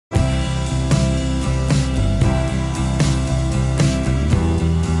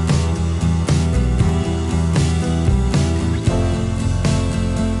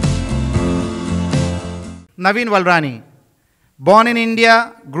Navin Valrani, born in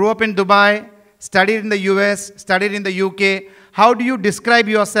India, grew up in Dubai, studied in the US, studied in the UK. How do you describe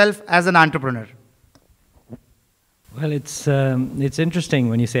yourself as an entrepreneur? Well, it's interesting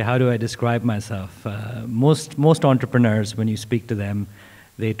when you say, how do I describe myself? Most entrepreneurs, when you speak to them,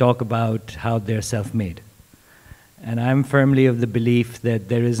 they talk about how they're self-made. And I'm firmly of the belief that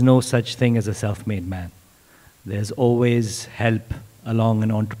there is no such thing as a self-made man. There's always help along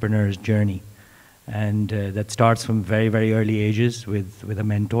an entrepreneur's journey. And that starts from very, very early ages with a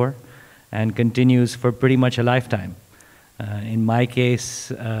mentor and continues for pretty much a lifetime. In my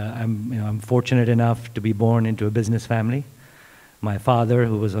case, I'm fortunate enough to be born into a business family. My father,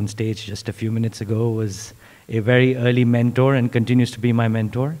 who was on stage just a few minutes ago, was a very early mentor and continues to be my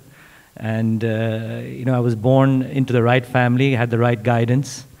mentor. And I was born into the right family, had the right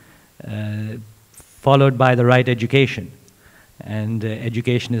guidance, followed by the right education. And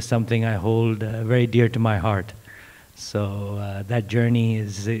education is something I hold very dear to my heart. So that journey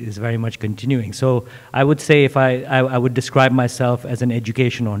is very much continuing. So I would say if I would describe myself as an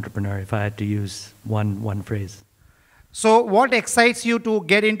education entrepreneur, if I had to use one phrase. So what excites you to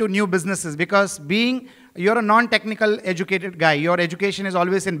get into new businesses? Because you're a non-technical educated guy. Your education is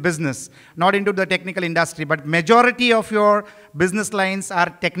always in business, not into the technical industry. But majority of your business lines are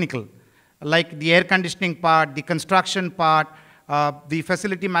technical, like the air conditioning part, the construction part, the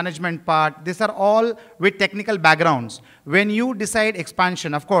facility management part. These are all with technical backgrounds. When you decide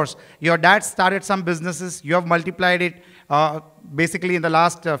expansion, of course, your dad started some businesses. You have multiplied it basically in the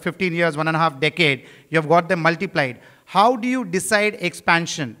last 15 years, 1.5 decade. You have got them multiplied. How do you decide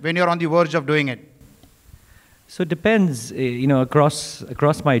expansion when you're on the verge of doing it? So it depends,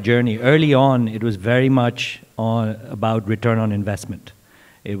 across my journey. Early on, it was very much about return on investment.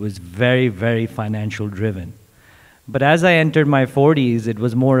 It was very, very financial driven. But as I entered my 40s, it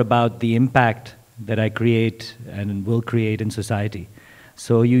was more about the impact that I create and will create in society.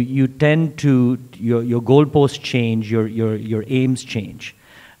 So you tend to, your goalposts change, your aims change.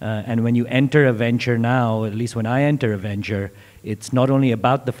 And when you enter a venture now, at least when I enter a venture, it's not only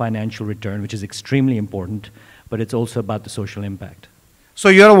about the financial return, which is extremely important, but it's also about the social impact. So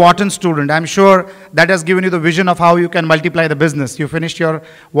you're a Wharton student. I'm sure that has given you the vision of how you can multiply the business. You finished your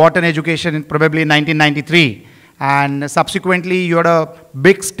Wharton education in probably 1993. And subsequently, you had a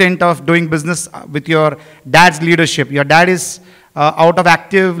big stint of doing business with your dad's leadership. Your dad is out of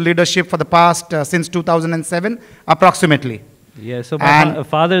active leadership for the past, since 2007, approximately. Yeah, so my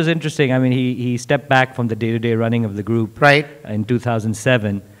father is interesting. I mean, he stepped back from the day-to-day running of the group in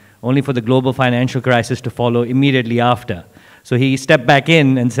 2007, only for the global financial crisis to follow immediately after. So he stepped back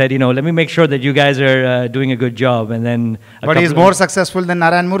in and said, let me make sure that you guys are doing a good job. And then, but he's more successful than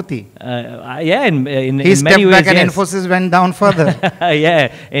Narayan Murthy. Yeah, in many ways, he stepped back and Infosys went down further.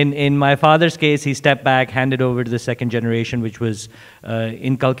 Yeah, in my father's case, he stepped back, handed over to the second generation, which was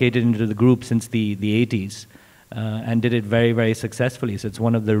inculcated into the group since the 80s, and did it very, very successfully. So it's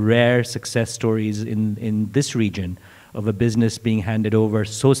one of the rare success stories in this region of a business being handed over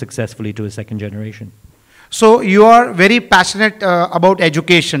so successfully to a second generation. So you are very passionate about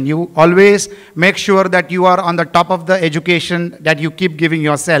education. You always make sure that you are on the top of the education that you keep giving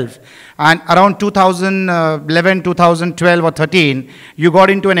yourself. And around 2011, 2012 or 13, you got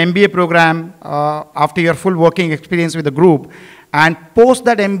into an MBA program after your full working experience with the group. And post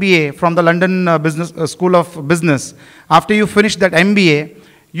that MBA from the London School of Business, after you finished that MBA,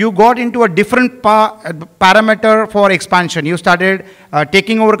 you got into a different parameter for expansion. You started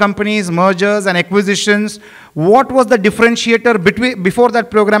taking over companies, mergers and acquisitions. What was the differentiator before that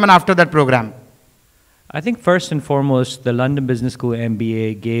program and after that program? I think first and foremost, the London Business School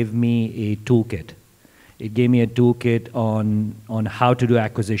MBA gave me a toolkit. It gave me a toolkit on how to do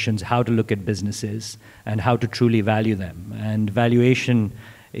acquisitions, how to look at businesses, and how to truly value them. And valuation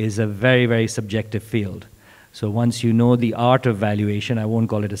is a very, very subjective field. So once you know the art of valuation, I won't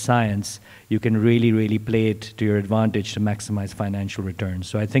call it a science, you can really, really play it to your advantage to maximize financial returns.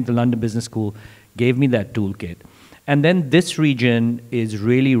 So I think the London Business School gave me that toolkit. And then this region is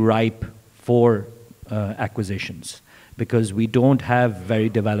really ripe for acquisitions because we don't have very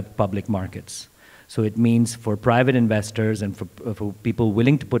developed public markets. So it means for private investors and for people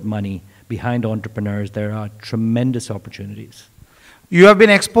willing to put money behind entrepreneurs, there are tremendous opportunities. You have been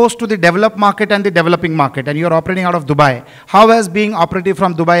exposed to the developed market and the developing market, and you're operating out of Dubai. How has being operative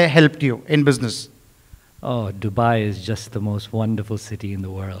from Dubai helped you in business? Oh, Dubai is just the most wonderful city in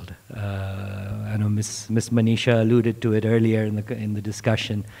the world. I know Miss Manisha alluded to it earlier in the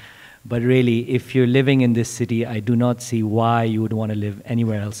discussion. But really, if you're living in this city, I do not see why you would want to live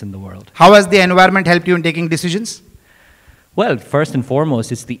anywhere else in the world. How has the environment helped you in taking decisions? Well, first and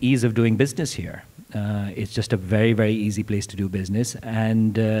foremost, it's the ease of doing business here. It's just a very, very easy place to do business.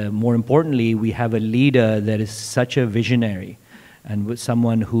 And more importantly, we have a leader that is such a visionary and with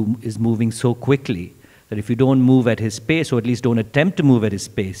someone who is moving so quickly that if you don't move at his pace, or at least don't attempt to move at his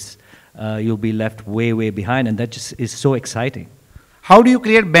pace, you'll be left way, way behind. And that just is so exciting. How do you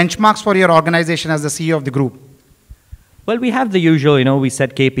create benchmarks for your organization as the CEO of the group? Well, we have the usual, we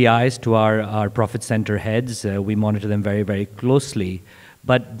set KPIs to our profit center heads. We monitor them very, very closely.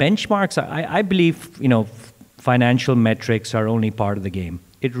 But benchmarks, I believe, financial metrics are only part of the game.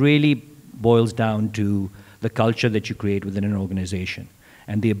 It really boils down to the culture that you create within an organization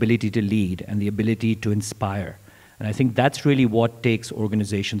and the ability to lead and the ability to inspire. And I think that's really what takes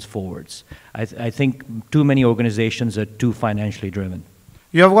organizations forwards. I think too many organizations are too financially driven.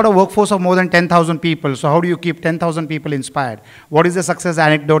 You have got a workforce of more than 10,000 people. So how do you keep 10,000 people inspired? What is the success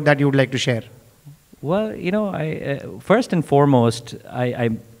anecdote that you would like to share? Well, first and foremost,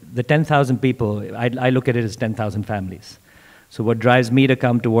 the 10,000 people, I look at it as 10,000 families. So what drives me to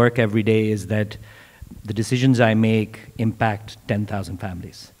come to work every day is that the decisions I make impact 10,000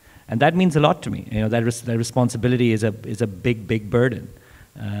 families. And that means a lot to me. That responsibility is a big, big burden,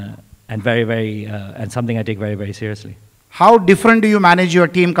 and and something I take very, very seriously. How different do you manage your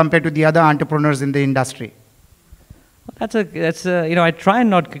team compared to the other entrepreneurs in the industry? I try and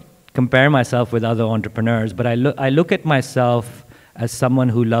not compare myself with other entrepreneurs, but I look at myself as someone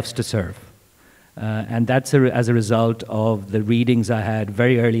who loves to serve. And that's as a result of the readings I had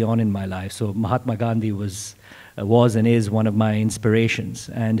very early on in my life. So Mahatma Gandhi was and is one of my inspirations,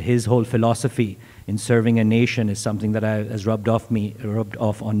 and his whole philosophy in serving a nation is something that has rubbed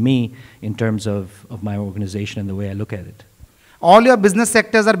off on me in terms of my organization and the way I look at it. All your business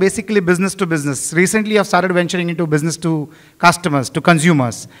sectors are basically business to business. Recently, you have started venturing into business to customers, to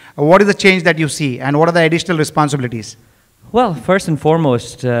consumers. What is the change that you see, and what are the additional responsibilities? Well, first and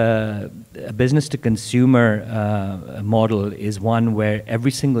foremost, a business-to-consumer model is one where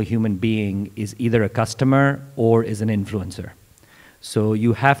every single human being is either a customer or is an influencer. So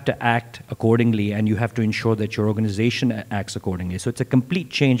you have to act accordingly, and you have to ensure that your organization acts accordingly. So it's a complete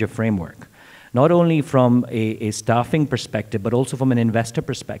change of framework, not only from a staffing perspective, but also from an investor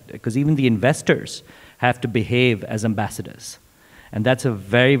perspective, because even the investors have to behave as ambassadors. And that's a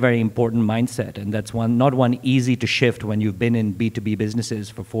very, very important mindset, and that's not one easy to shift when you've been in B2B businesses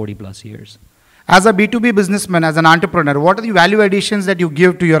for 40 plus years. As a B2B businessman, as an entrepreneur, what are the value additions that you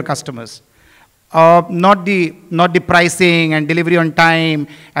give to your customers? Not the pricing and delivery on time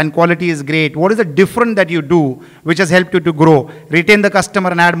and quality is great. What is the different that you do which has helped you to grow, retain the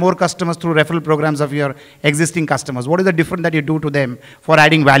customer and add more customers through referral programs of your existing customers? What is the different that you do to them for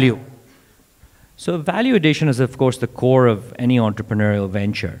adding value? So value addition is, of course, the core of any entrepreneurial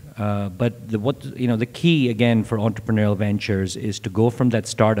venture. But the key, again, for entrepreneurial ventures is to go from that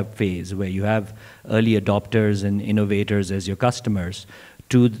startup phase where you have early adopters and innovators as your customers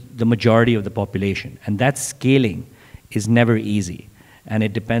to the majority of the population. And that scaling is never easy. And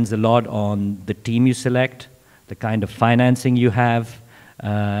it depends a lot on the team you select, the kind of financing you have,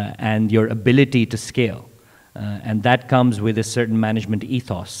 and your ability to scale. And that comes with a certain management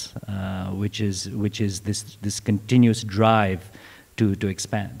ethos, which is this continuous drive to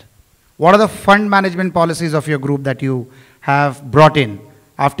expand. What are the fund management policies of your group that you have brought in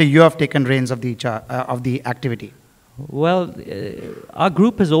after you have taken reins of the activity? Well, our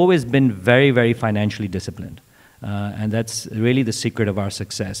group has always been very, very financially disciplined. And that's really the secret of our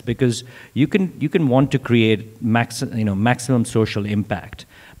success, because you can want to create maximum social impact,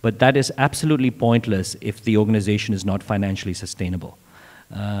 but that is absolutely pointless if the organization is not financially sustainable.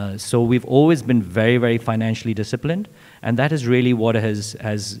 So we've always been very, very financially disciplined, and that is really what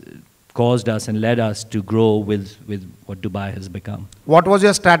has caused us and led us to grow with what Dubai has become. What was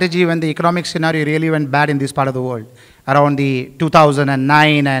your strategy when the economic scenario really went bad in this part of the world, around the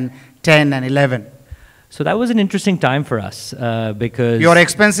 2009 and 10 and 11? So that was an interesting time for us because... Your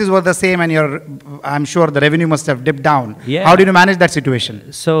expenses were the same and I'm sure the revenue must have dipped down. Yeah. How did you manage that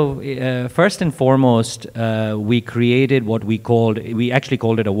situation? So first and foremost, we created what we actually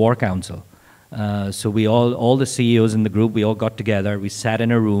called it a war council. So all the CEOs in the group, we all got together, we sat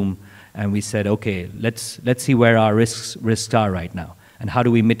in a room and we said, okay, let's see where our risks are right now. And how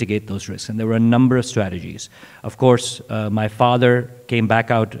do we mitigate those risks? And there were a number of strategies. Of course, my father came back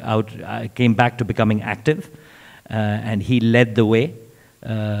to becoming active, and he led the way.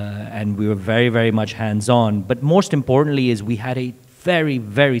 And we were very, very much hands-on. But most importantly is we had a very,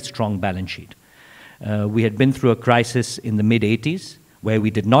 very strong balance sheet. We had been through a crisis in the mid-'80s where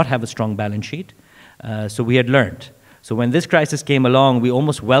we did not have a strong balance sheet. So we had learned. So when this crisis came along, we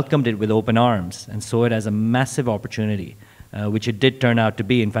almost welcomed it with open arms and saw it as a massive opportunity which it did turn out to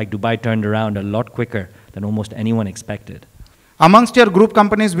be. In fact, Dubai turned around a lot quicker than almost anyone expected. Amongst your group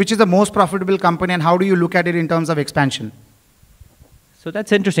companies, which is the most profitable company and how do you look at it in terms of expansion? So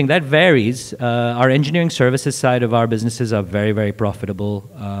that's interesting. That varies. Our engineering services side of our businesses are very, very profitable.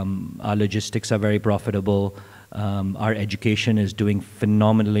 Our logistics are very profitable. Our education is doing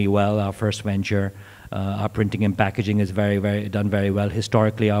phenomenally well, our first venture. Our printing and packaging is done very well.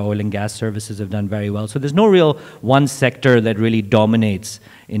 Historically, our oil and gas services have done very well. So there's no real one sector that really dominates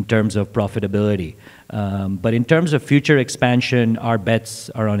in terms of profitability. But in terms of future expansion, our bets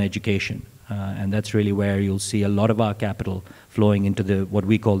are on education. And that's really where you'll see a lot of our capital flowing into what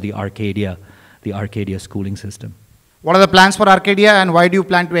we call the Arcadia schooling system. What are the plans for Arcadia and why do you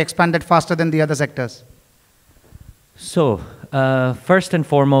plan to expand that faster than the other sectors? So, first and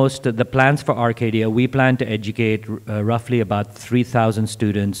foremost, the plans for Arcadia, we plan to educate roughly about 3,000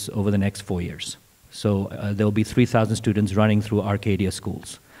 students over the next 4 years. So there will be 3,000 students running through Arcadia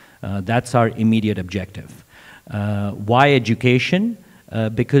schools. That's our immediate objective. Why education?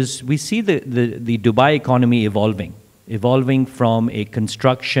 Because we see the Dubai economy evolving from a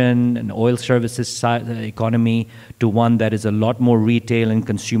construction and oil services economy to one that is a lot more retail and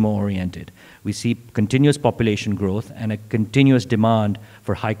consumer oriented. We see continuous population growth and a continuous demand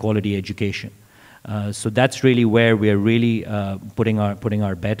for high quality education. So that's really where we are really putting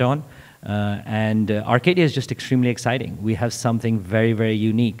our bet on. And Arcadia is just extremely exciting. We have something very, very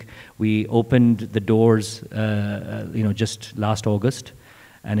unique. We opened the doors just last August.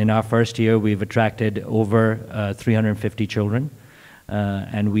 And in our first year, we've attracted over 350 children.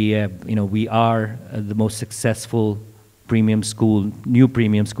 And we are the most successful new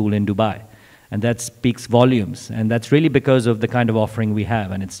premium school in Dubai. And that speaks volumes. And that's really because of the kind of offering we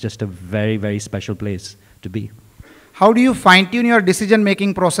have. And it's just a very, very special place to be. How do you fine-tune your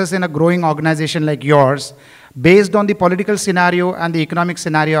decision-making process in a growing organization like yours based on the political scenario and the economic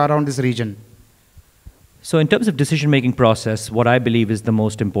scenario around this region? So in terms of decision-making process, what I believe is the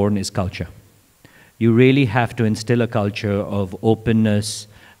most important is culture. You really have to instill a culture of openness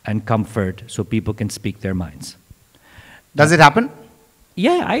and comfort so people can speak their minds. Does it happen?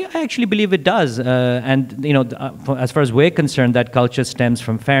 Yeah, I actually believe it does. And as far as we're concerned, that culture stems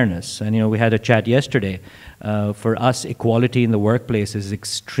from fairness. And we had a chat yesterday. For us, equality in the workplace is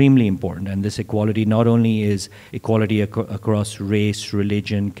extremely important. And this equality not only is equality across race,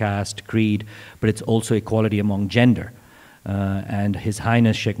 religion, caste, creed, but it's also equality among gender. And His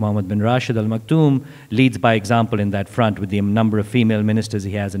Highness Sheikh Mohammed bin Rashid Al Maktoum leads by example in that front with the number of female ministers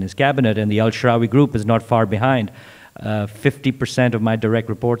he has in his cabinet. And the Al Sharawi group is not far behind. 50% of my direct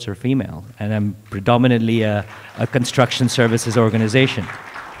reports are female, and I'm predominantly a construction services organization.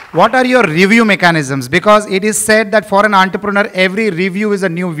 What are your review mechanisms? Because it is said that for an entrepreneur, every review is a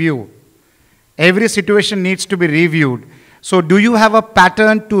new view. Every situation needs to be reviewed. So do you have a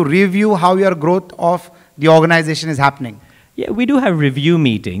pattern to review how your growth of the organization is happening? Yeah, we do have review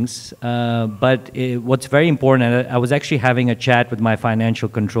meetings, but what's very important, and I was actually having a chat with my financial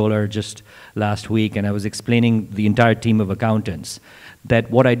controller just last week, and I was explaining the entire team of accountants,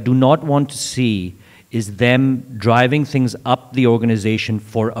 that what I do not want to see is them driving things up the organization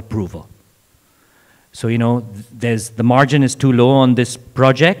for approval. So, the margin is too low on this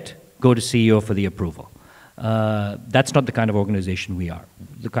project, go to CEO for the approval. That's not the kind of organization we are.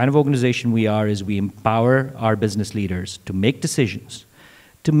 The kind of organization we are is we empower our business leaders to make decisions,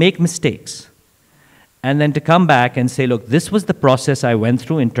 to make mistakes, and then to come back and say, look, this was the process I went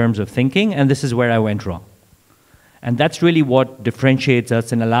through in terms of thinking, and this is where I went wrong. And that's really what differentiates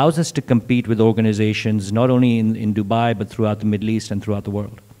us and allows us to compete with organizations not only in Dubai, but throughout the Middle East and throughout the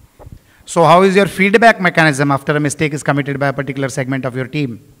world. So how is your feedback mechanism after a mistake is committed by a particular segment of your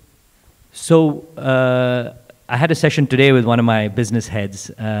team? So I had a session today with one of my business heads,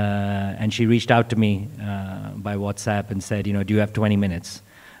 and she reached out to me by WhatsApp and said, do you have 20 minutes?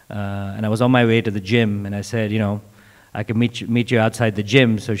 And I was on my way to the gym, and I said, I can meet you outside the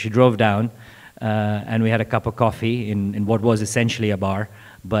gym. So she drove down, and we had a cup of coffee in what was essentially a bar,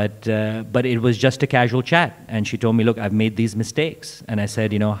 but it was just a casual chat. And she told me, look, I've made these mistakes. And I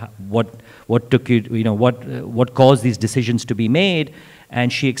said, what took you, what caused these decisions to be made?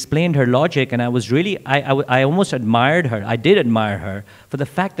 And she explained her logic, and I was really, I almost admired her. I did admire her for the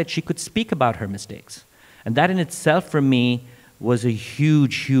fact that she could speak about her mistakes. And that in itself, for me, was a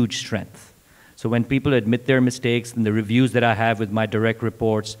huge, huge strength. So when people admit their mistakes and the reviews that I have with my direct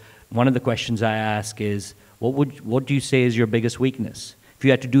reports, one of the questions I ask is, what do you say is your biggest weakness? If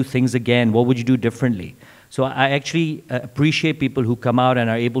you had to do things again, what would you do differently? So I actually appreciate people who come out and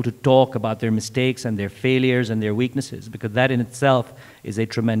are able to talk about their mistakes and their failures and their weaknesses, because that in itself is a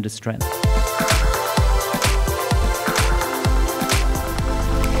tremendous strength.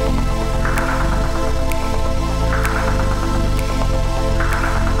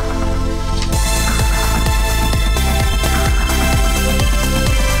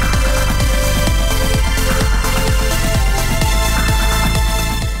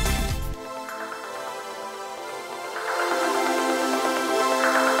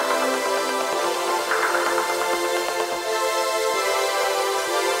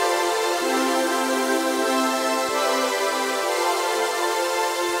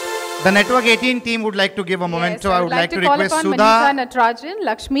 The Network 18 team would like to give a memento. Yes, I would like to call request upon Sudha. Manisha Natarajan,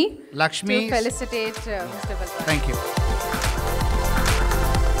 Lakshmi, Lakshmi. to felicitate Mr. Valrani. Thank you.